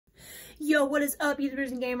Yo, what is up,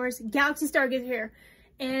 YouTubers and gamers? Galaxy Stargazer here.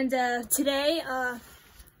 And today,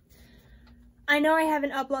 I know I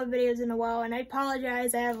haven't uploaded videos in a while, and I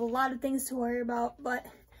apologize. I have a lot of things to worry about, but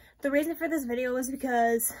the reason for this video is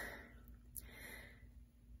because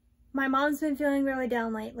my mom's been feeling really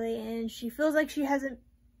down lately, and she feels like she hasn't,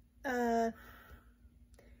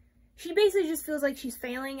 she basically just feels like she's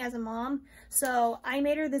failing as a mom. So I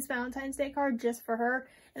made her this Valentine's Day card just for her.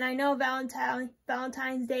 And I know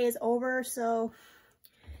Valentine's Day is over, so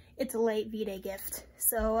it's a late V-Day gift.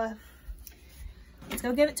 So let's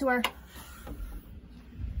go give it to her.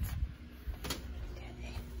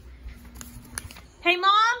 Hey,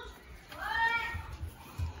 Mom? What?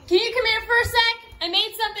 Can you come here for a sec? I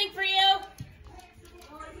made something for you.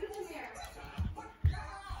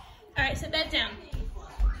 All right, sit that down.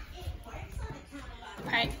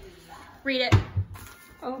 All right, read it.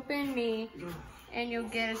 Open me, and you'll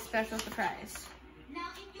get a special surprise.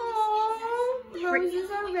 Aww.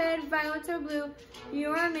 Roses are red, violets are blue. You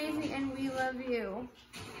are amazing, and we love you.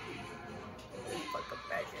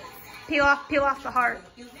 Peel off the heart.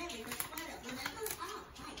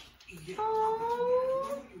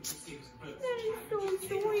 Oh, that is so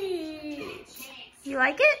sweet. You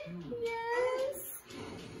like it? Yes.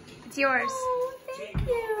 It's yours. Oh, thank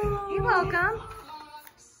you. You're welcome.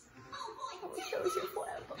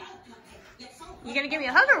 You gonna give me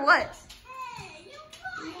a hug or what?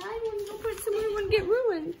 I want to put somewhere it wouldn't get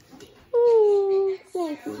ruined. Oh,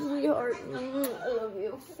 thank you, sweetheart. I love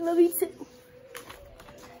you. I love you too.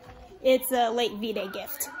 It's a late V-Day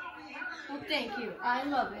gift. Well, thank you. I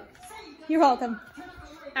love it. You're welcome.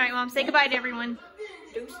 All right, Mom, say goodbye to everyone.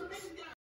 Deuces.